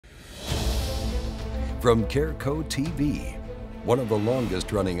From Careco TV, one of the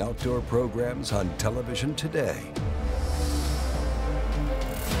longest running outdoor programs on television today.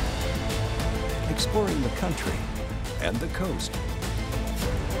 Exploring the country and the coast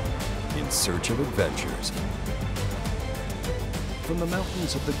in search of adventures. From the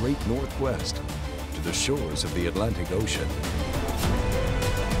mountains of the great Northwest to the shores of the Atlantic Ocean.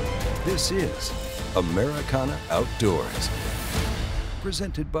 This is Americana Outdoors,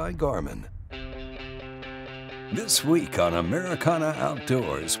 presented by Garmin. This week on Americana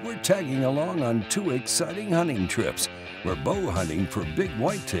Outdoors, we're tagging along on 2 exciting hunting trips where bow hunting for big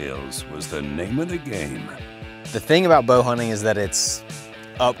whitetails was the name of the game. The thing about bow hunting is that it's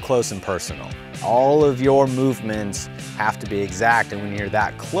up close and personal. All of your movements have to be exact, and when you're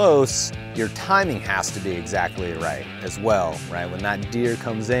that close, your timing has to be exactly right as well, right? When that deer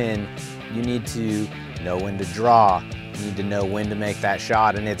comes in, you need to know when to draw, you need to know when to make that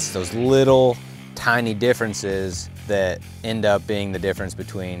shot, and it's those little tiny differences that end up being the difference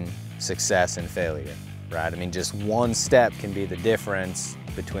between success and failure, right? I mean, just one step can be the difference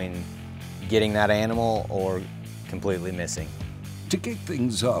between getting that animal or completely missing. To kick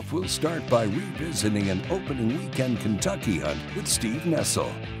things off, we'll start by revisiting an opening weekend Kentucky hunt with Steve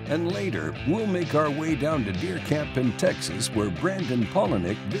Nessl. And later, we'll make our way down to deer camp in Texas, where Brandon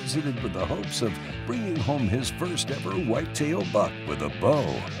Palaniuk visited with the hopes of bringing home his first ever whitetail buck with a bow.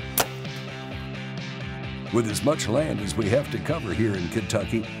 With as much land as we have to cover here in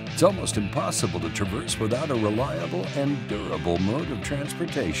Kentucky, it's almost impossible to traverse without a reliable and durable mode of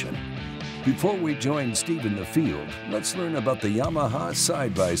transportation. Before we join Steve in the field, let's learn about the Yamaha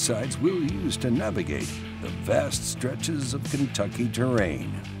side-by-sides we'll use to navigate the vast stretches of Kentucky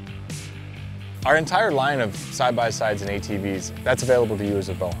terrain. Our entire line of side-by-sides and ATVs, that's available to you as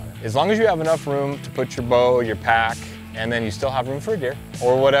a bow hunter. As long as you have enough room to put your bow, your pack, and then you still have room for a deer,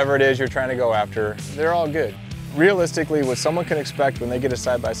 or whatever it is you're trying to go after, they're all good. Realistically, what someone can expect when they get a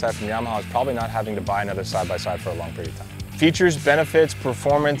side-by-side from Yamaha is probably not having to buy another side-by-side for a long period of time. Features, benefits,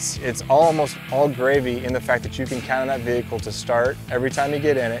 performance, it's almost all gravy in the fact that you can count on that vehicle to start every time you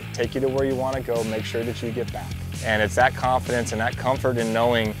get in it, take you to where you want to go, make sure that you get back. And it's that confidence and that comfort in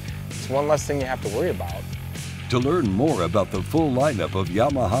knowing it's one less thing you have to worry about. To learn more about the full lineup of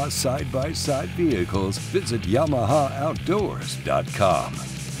Yamaha side-by-side vehicles, visit YamahaOutdoors.com.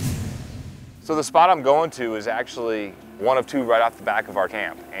 So the spot I'm going to is actually one of 2 right off the back of our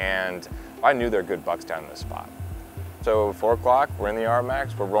camp, and I knew there are good bucks down in this spot. So 4 o'clock, we're in the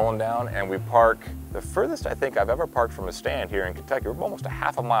RMX, we're rolling down, and we park the furthest I think I've ever parked from a stand here in Kentucky. We're almost a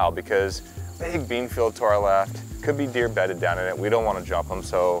half a mile because big bean field to our left, could be deer bedded down in it. We don't want to jump them,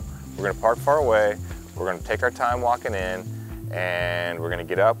 so we're going to park far away. We're going to take our time walking in, and we're going to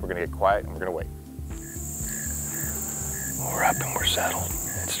get up, we're going to get quiet, and we're going to wait. We're up and we're settled.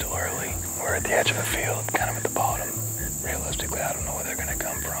 It's still early. We're at the edge of a field, kind of at the bottom. Realistically, I don't know where they're going to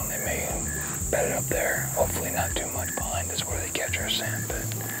come from. They may bed it up there. Hopefully not too much behind us where they catch our scent, but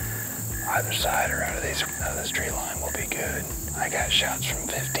either side or out of this tree line will be good. I got shots from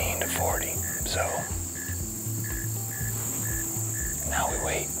 15 to 40, so now we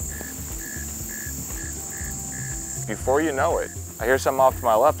wait. Before you know it, I hear something off to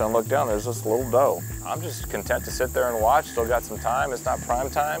my left and I look down, there's this little doe. I'm just content to sit there and watch, still got some time, it's not prime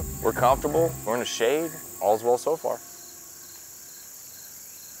time. We're comfortable, we're in the shade, all's well so far.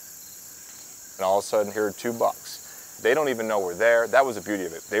 And all of a sudden, here are 2 bucks. They don't even know we're there. That was the beauty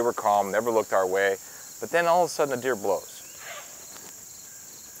of it. They were calm, never looked our way, but then all of a sudden a deer blows.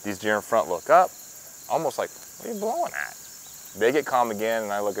 These deer in front look up, almost like, what are you blowing at? They get calm again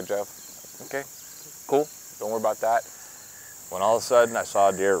and I look at Jeff, okay, cool. Don't worry about that. When all of a sudden I saw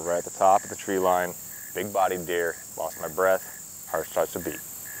a deer right at the top of the tree line, big bodied deer, lost my breath, heart starts to beat.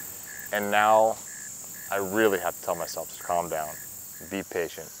 And now I really have to tell myself to calm down, be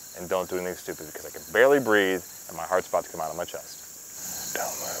patient, and don't do anything stupid because I can barely breathe and my heart's about to come out of my chest. Don't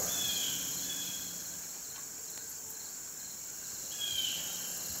move.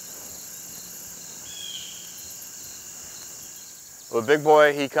 Well, the big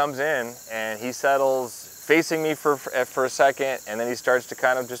boy, he comes in and he settles facing me for a second, and then he starts to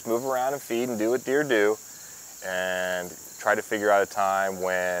kind of just move around and feed and do what deer do, and try to figure out a time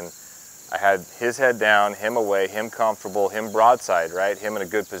when I had his head down, him away, him comfortable, him broadside, right? Him in a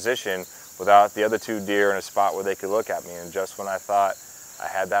good position without the other 2 deer in a spot where they could look at me. And just when I thought I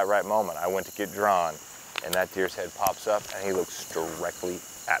had that right moment, I went to get drawn, and that deer's head pops up and he looks directly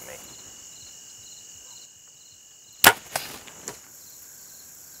at me.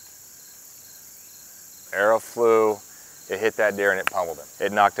 Arrow flew, it hit that deer and it pummeled him.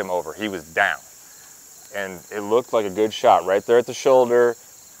 It knocked him over. He was down. And it looked like a good shot right there at the shoulder.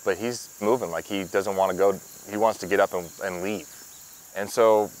 but he's moving like he doesn't want to go. He wants to get up and leave. And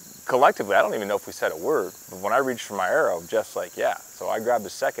so collectively, I don't even know if we said a word, but when I reached for my arrow, Jeff's like, yeah. So I grabbed the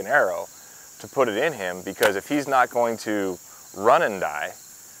second arrow to put it in him, because if he's not going to run and die,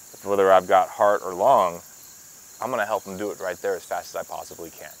 whether I've got heart or lung, I'm gonna help him do it right there as fast as I possibly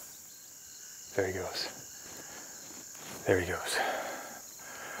can. There he goes. There he goes.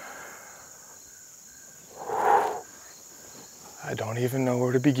 I don't even know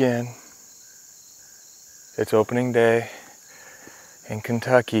where to begin. It's opening day in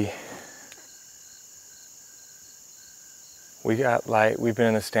Kentucky. We got light. We've been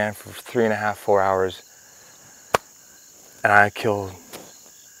in the stand for 3.5, 4 hours, and I killed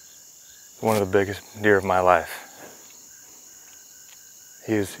one of the biggest deer of my life.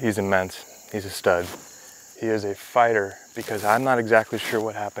 He's immense. He's a stud. He is a fighter, because I'm not exactly sure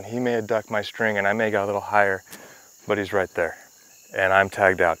what happened. He may have ducked my string and I may have got a little higher, but he's right there. And I'm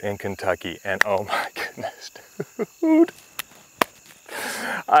tagged out in Kentucky, and oh my goodness, dude.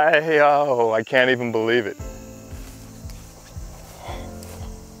 I can't even believe it.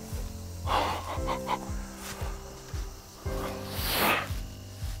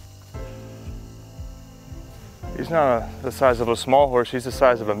 He's not the size of a small horse, he's the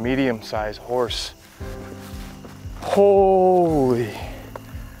size of a medium-sized horse. Holy.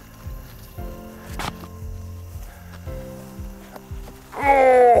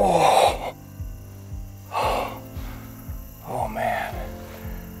 Oh, oh man.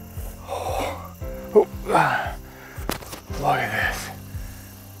 Oh. Oh. Look at this.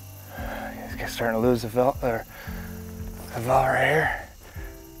 He's starting to lose the velvet right here.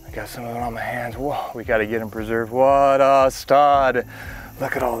 I got some of it on my hands. Whoa, we got to get him preserved. What a stud.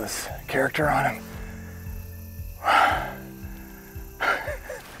 Look at all this character on him.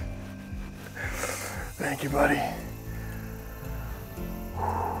 Thank you, buddy.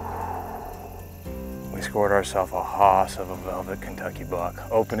 We scored ourselves a hoss of a velvet Kentucky buck.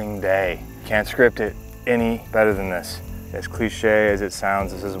 Opening day. Can't script it any better than this. As cliche as it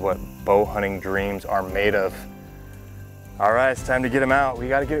sounds, this is what bow hunting dreams are made of. All right, it's time to get him out. We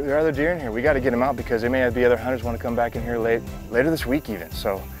got to get, there are other deer in here. We got to get him out, because there may be other hunters want to come back in here later this week even.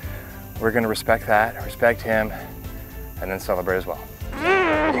 So we're going to respect that, respect him, and then celebrate as well.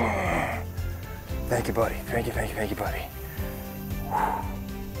 Thank you, buddy. Thank you, buddy.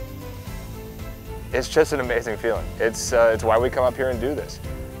 It's just an amazing feeling. It's why we come up here and do this.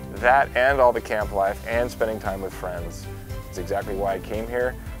 That and all the camp life and spending time with friends. It's exactly why I came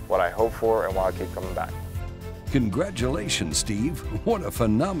here, what I hope for, and why I keep coming back. Congratulations, Steve. What a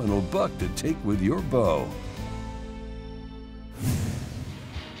phenomenal buck to take with your bow.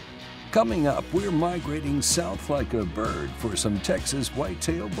 Coming up, we're migrating south like a bird for some Texas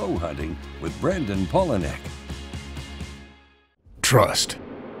whitetail bow hunting with Brandon Palaniuk. Trust.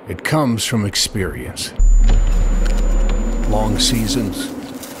 It comes from experience. Long seasons,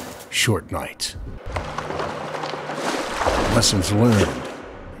 short nights. Lessons learned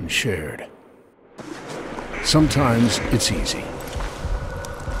and shared. Sometimes it's easy,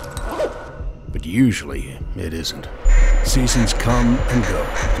 but usually it isn't. Seasons come and go,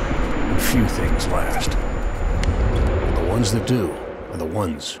 and few things last. But the ones that do are the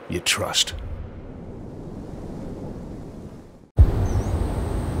ones you trust.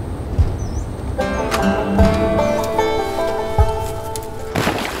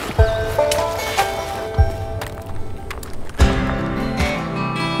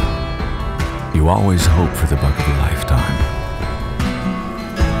 You always hope for the buck of a lifetime.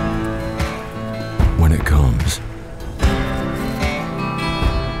 When it comes,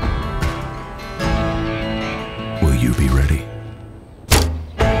 will you be ready?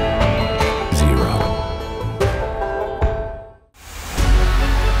 0.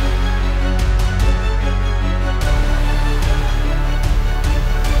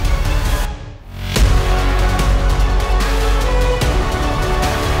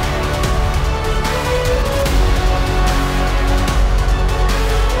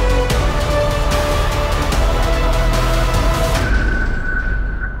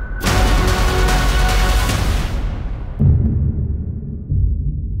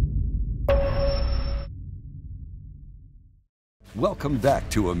 Welcome back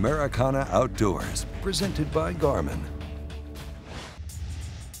to Americana Outdoors, presented by Garmin.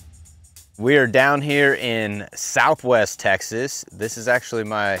 We are down here in Southwest Texas. This is actually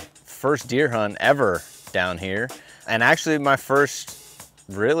my first deer hunt ever down here, and actually my first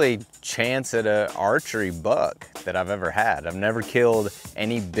really chance at an archery buck that I've ever had. I've never killed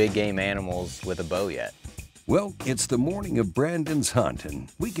any big game animals with a bow yet. Well, it's the morning of Brandon's hunt, and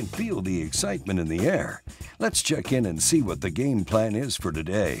we can feel the excitement in the air. Let's check in and see what the game plan is for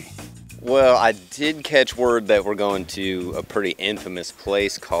today. Well, I did catch word that we're going to a pretty infamous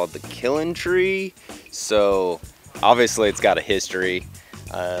place called the Killing Tree. So obviously it's got a history.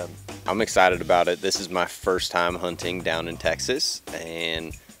 I'm excited about it. This is my first time hunting down in Texas,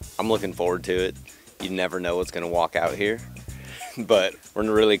 and I'm looking forward to it. You never know what's gonna walk out here, but we're in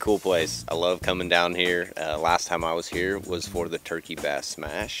a really cool place. I love coming down here. Last time I was here was for the turkey bass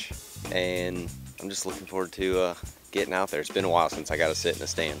smash, and I'm just looking forward to getting out there. It's been a while since I got to sit in a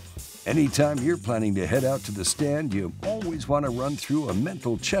stand. Anytime you're planning to head out to the stand, you always want to run through a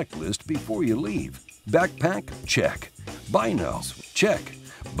mental checklist before you leave. Backpack? Check. Binos? Check.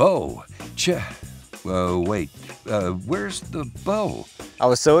 Bow? Check. Where's the bow? I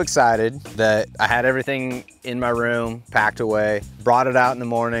was so excited that I had everything in my room, packed away, brought it out in the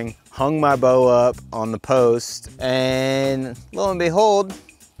morning, hung my bow up on the post, and lo and behold,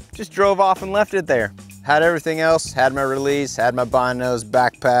 just drove off and left it there. Had everything else, had my release, had my binos,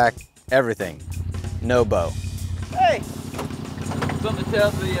 backpack, everything. No bow. Hey! Something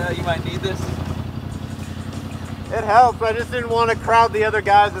tells me you might need this. It helps, I just didn't want to crowd the other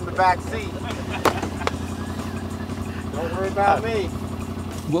guys in the back seat. Don't worry about me.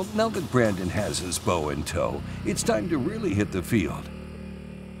 Well, now that Brandon has his bow in tow, it's time to really hit the field.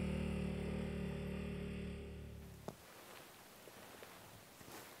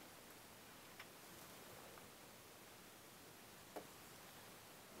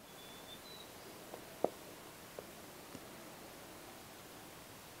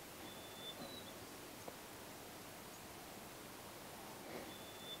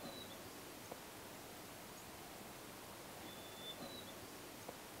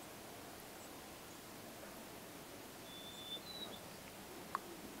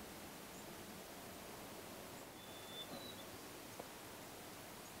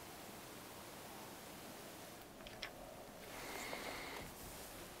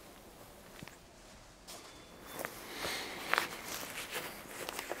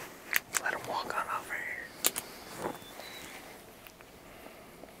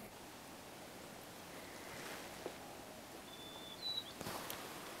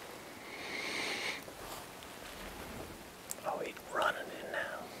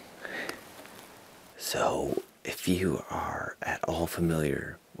 So, if you are at all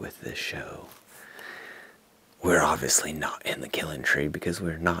familiar with this show, we're obviously not in the Killing Tree because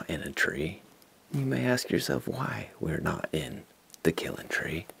we're not in a tree. You may ask yourself why we're not in the Killing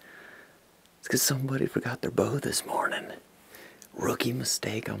Tree. It's because somebody forgot their bow this morning. Rookie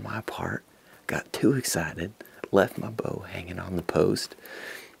mistake on my part. Got too excited, left my bow hanging on the post,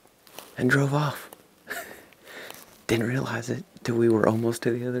 and drove off. Didn't realize it till we were almost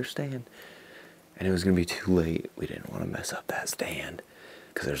to the other stand. And it was going to be too late. We didn't want to mess up that stand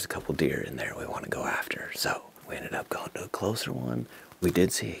because there's a couple deer in there we want to go after. So we ended up going to a closer one. We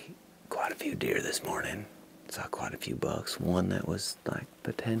did see quite a few deer this morning. Saw quite a few bucks. One that was like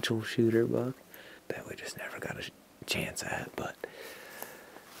potential shooter buck that we just never got a chance at, but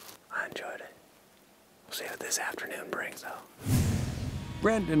I enjoyed it. We'll see what this afternoon brings though.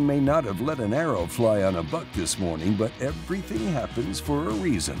 Brandon may not have let an arrow fly on a buck this morning, but everything happens for a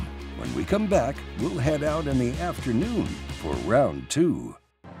reason. When we come back, we'll head out in the afternoon for round 2.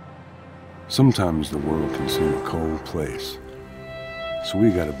 Sometimes the world can seem a cold place, so we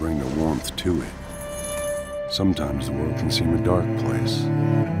gotta bring the warmth to it. Sometimes the world can seem a dark place,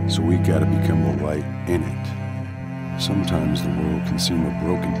 so we gotta become the light in it. Sometimes the world can seem a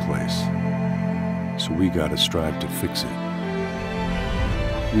broken place, so we gotta strive to fix it.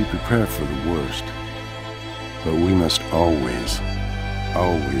 We prepare for the worst, but we must always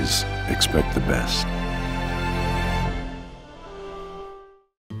expect the best.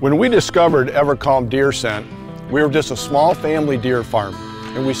 When we discovered Evercalm deer scent, we were just a small family deer farm,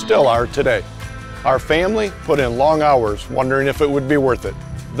 and we still are today. Our family put in long hours wondering if it would be worth it.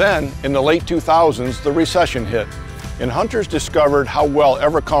 Then, in the late 2000s, the recession hit, and hunters discovered how well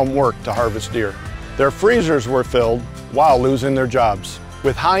Evercalm worked to harvest deer. Their freezers were filled while losing their jobs.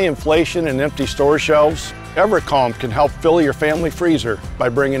 With high inflation and empty store shelves, Evercalm can help fill your family freezer by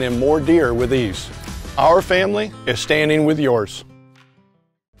bringing in more deer with ease. Our family is standing with yours.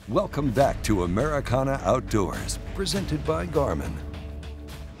 Welcome back to Americana Outdoors, presented by Garmin.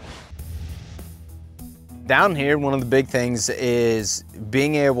 Down here, one of the big things is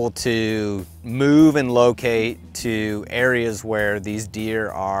being able to move and locate to areas where these deer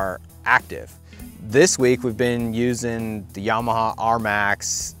are active. This week we've been using the Yamaha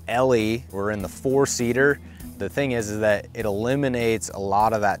R-Max LE. We're in the 4-seater. The thing is that it eliminates a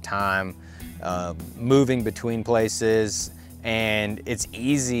lot of that time moving between places, and it's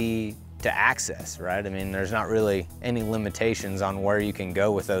easy to access, right? I mean, there's not really any limitations on where you can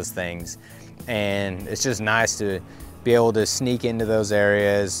go with those things. And it's just nice to be able to sneak into those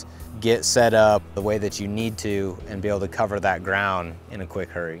areas, get set up the way that you need to, and be able to cover that ground in a quick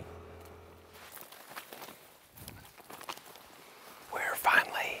hurry. We're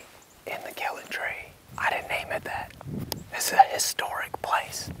finally in the killing tree. I didn't name it that. This is a historic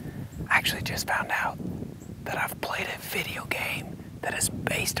place. I actually just found out that I've played a video game that is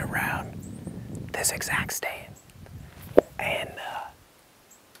based around this exact stand. And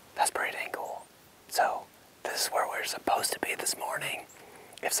that's pretty dang cool. So this is where we're supposed to be this morning.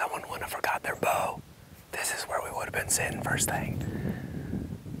 If someone wouldn't have forgot their bow, this is where we would have been sitting first thing.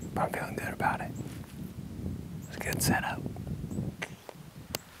 But I'm feeling good about it. It's a good setup.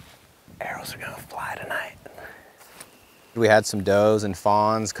 Arrows are gonna fly tonight. We had some does and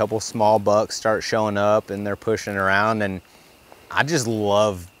fawns, a couple small bucks start showing up, and they're pushing around, and I just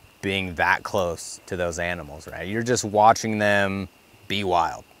love being that close to those animals, right? You're just watching them be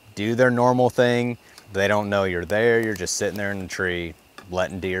wild, do their normal thing. They don't know you're there. You're just sitting there in the tree,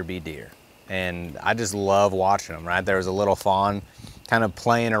 letting deer be deer. And I just love watching them, right? There was a little fawn kind of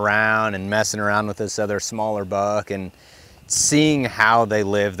playing around and messing around with this other smaller buck, and seeing how they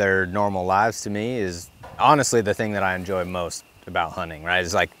live their normal lives to me is honestly the thing that I enjoy most about hunting, right?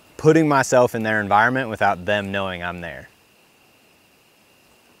 It's like putting myself in their environment without them knowing I'm there.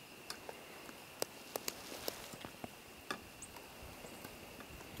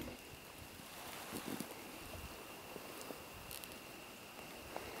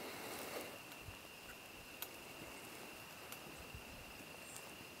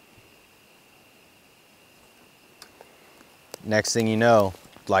 Next thing you know,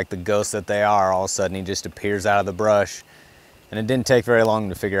 like the ghost that they are, all of a sudden he just appears out of the brush. And it didn't take very long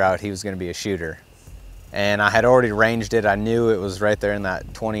to figure out he was going to be a shooter. And I had already ranged it. I knew it was right there in that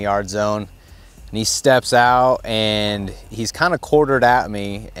 20-yard zone. And he steps out and he's kind of quartered at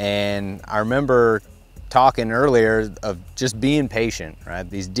me. And I remember talking earlier of just being patient, right?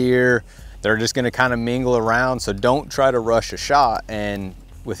 These deer, they're just going to kind of mingle around, so don't try to rush a shot. And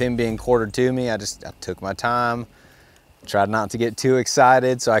with him being quartered to me, I took my time. Tried not to get too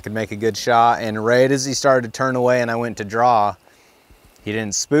excited so I could make a good shot, and right as he started to turn away and I went to draw, he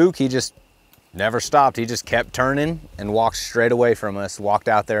didn't spook, he just never stopped. He just kept turning and walked straight away from us, walked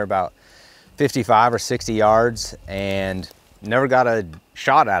out there about 55 or 60 yards and never got a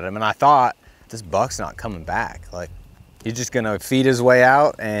shot at him. And I thought, this buck's not coming back. Like, he's just gonna feed his way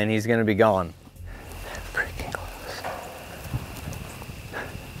out and he's gonna be gone. Freaking close.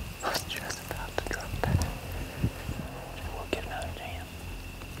 I was just about to drop that. We'll get another jam.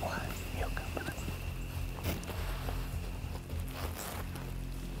 What? You'll come back.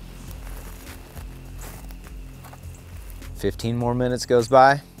 "15 more minutes goes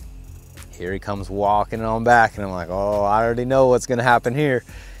by. Here he comes walking on back, and I'm like, oh, I already know what's gonna happen here.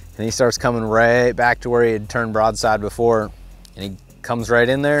 And he starts coming right back to where he had turned broadside before, and he comes right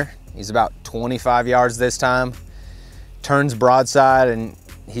in there. He's about 25 yards this time, turns broadside, and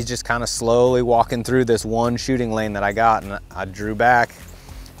he's just kind of slowly walking through this one shooting lane that I got, and I drew back.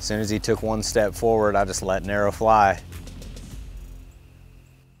 As soon as he took one step forward, I just let an arrow fly.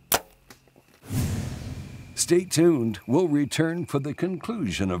 Stay tuned. We'll return for the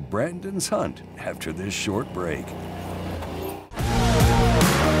conclusion of Brandon's hunt after this short break.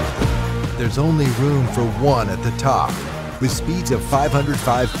 There's only room for one at the top. With speeds of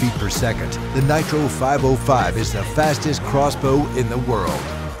 505 feet per second, the Nitro 505 is the fastest crossbow in the world.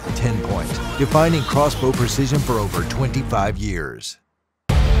 10 Point, defining crossbow precision for over 25 years.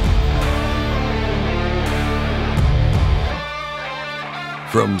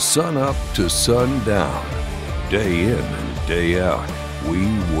 From sun up to sundown, day in and day out, we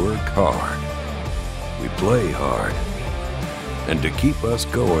work hard. We play hard. And to keep us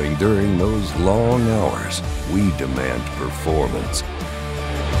going during those long hours, we demand performance.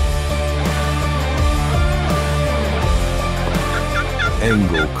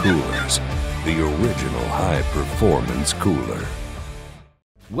 Engel Coolers, the original high-performance cooler.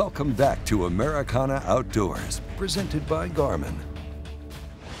 Welcome back to Americana Outdoors, presented by Garmin.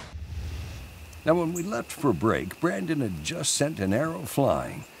 Now, when we left for break, Brandon had just sent an arrow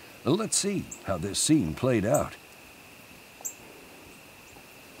flying. Let's see how this scene played out.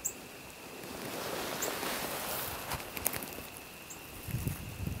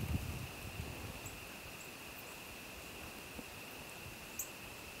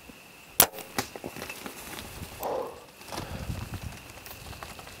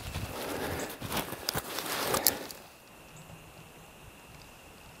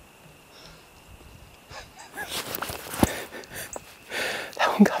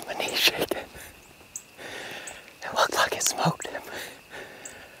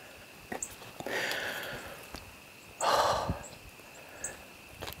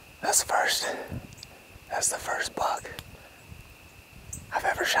 That's the first buck I've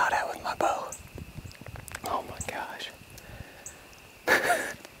ever shot at with my bow. Oh my gosh.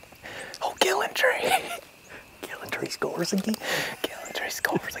 Oh, killing tree. Killing tree scores again. Killing tree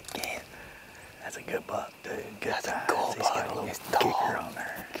scores again. That's a good buck, dude. Good. That's a cool buck. Got a little kicker on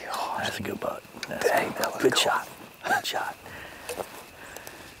there. Gosh. That's a good buck. Dang, that was good cool. Shot. Good shot.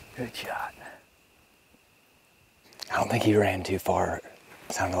 Good shot. I don't think he ran too far.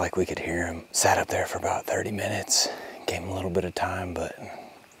 It sounded like we could hear him. Sat up there for about 30 minutes. Gave him a little bit of time, but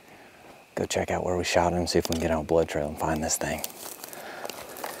go check out where we shot him, see if we can get on a blood trail and find this thing.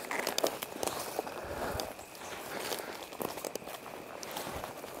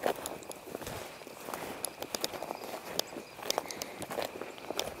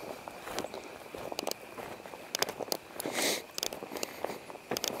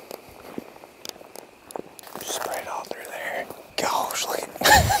 Sprayed all through there. Gosh, look at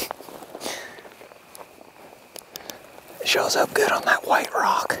it shows up good on that white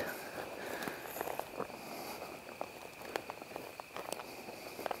rock.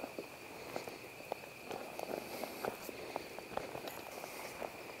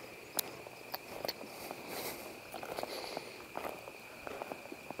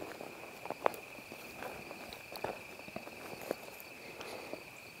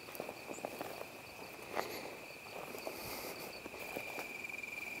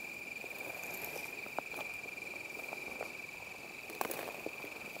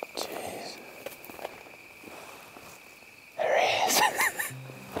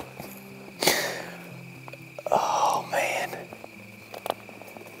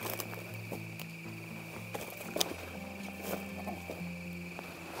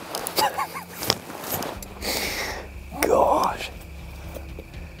 Gosh.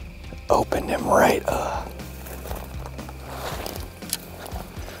 Opened him right up.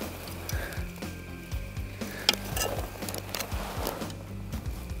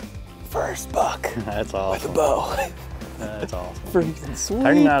 First buck. That's awesome. With a bow. That's awesome. Freaking sweet.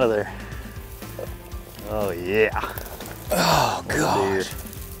 Turn him out of there. Oh yeah. Oh gosh.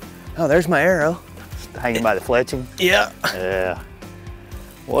 Oh, there's my arrow. Hanging by the fletching? Yeah. Yeah.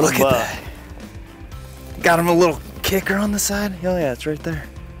 What Look a buck. at that. Got him a little kicker on the side. Oh yeah, it's right there.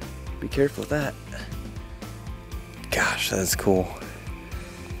 Be careful with that. Gosh, that's cool.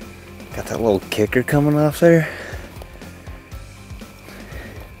 Got that little kicker coming off there.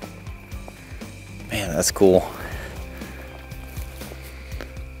 Man, that's cool.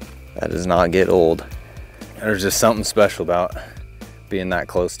 That does not get old. There's just something special about being that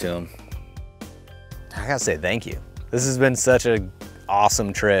close to him. I gotta say thank you. This has been such an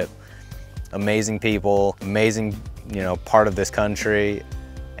awesome trip. Amazing people, amazing, part of this country.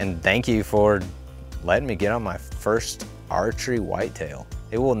 And thank you for letting me get on my first archery whitetail.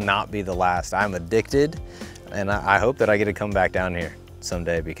 It will not be the last. I'm addicted, and I hope that I get to come back down here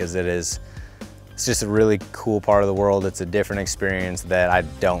someday, because it's just a really cool part of the world. It's a different experience that I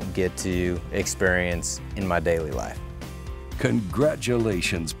don't get to experience in my daily life.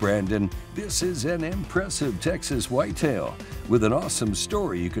 Congratulations, Brandon. This is an impressive Texas whitetail with an awesome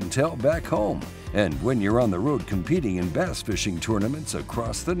story you can tell back home and when you're on the road competing in bass fishing tournaments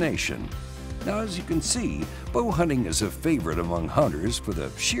across the nation. Now, as you can see, bow hunting is a favorite among hunters for the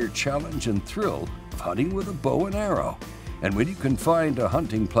sheer challenge and thrill of hunting with a bow and arrow. And when you can find a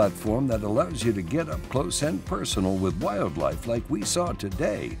hunting platform that allows you to get up close and personal with wildlife like we saw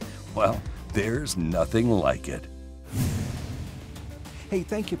today, well, there's nothing like it. Hey,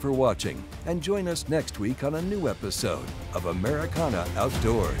 thank you for watching, and join us next week on a new episode of Americana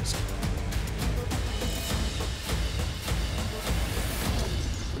Outdoors.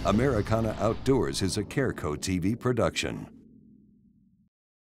 Americana Outdoors is a Careco TV production.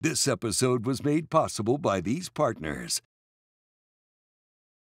 This episode was made possible by these partners.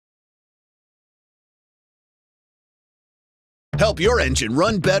 Help your engine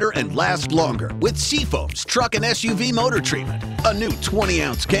run better and last longer with Seafoam's Truck and SUV Motor Treatment, a new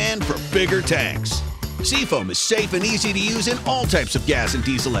 20-ounce can for bigger tanks. Seafoam is safe and easy to use in all types of gas and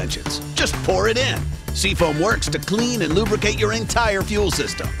diesel engines. Just pour it in. Seafoam works to clean and lubricate your entire fuel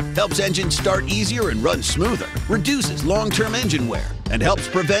system, helps engines start easier and run smoother, reduces long-term engine wear, and helps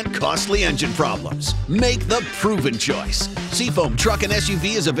prevent costly engine problems. Make the proven choice. Seafoam Truck and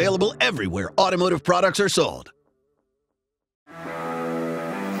SUV is available everywhere automotive products are sold.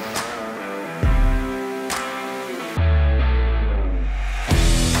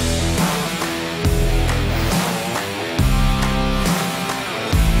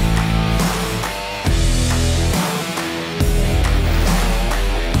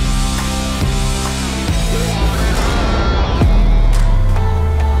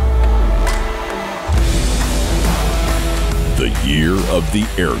 of the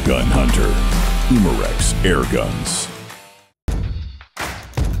airgun hunter, Umarex Air Guns.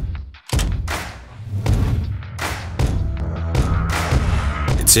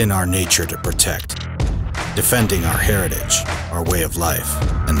 It's in our nature to protect, defending our heritage, our way of life,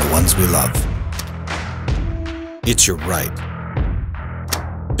 and the ones we love. It's your right.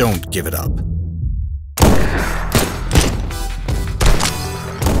 Don't give it up.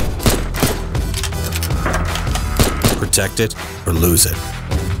 Protect it or lose it.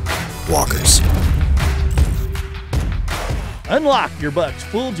 Walkers. Unlock your buck's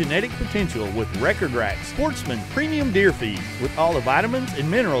full genetic potential with Record Rack Sportsman Premium Deer Feed with all the vitamins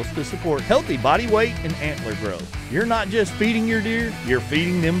and minerals to support healthy body weight and antler growth. You're not just feeding your deer, you're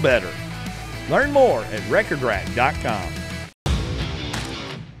feeding them better. Learn more at recordrack.com.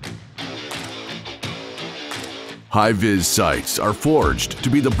 High-vis sights are forged to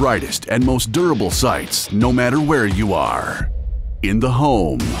be the brightest and most durable sights no matter where you are. In the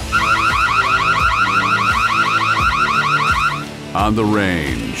home, on the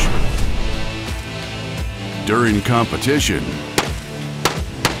range, during competition,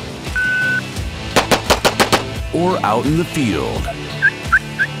 or out in the field.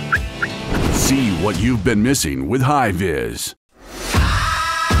 See what you've been missing with high-vis.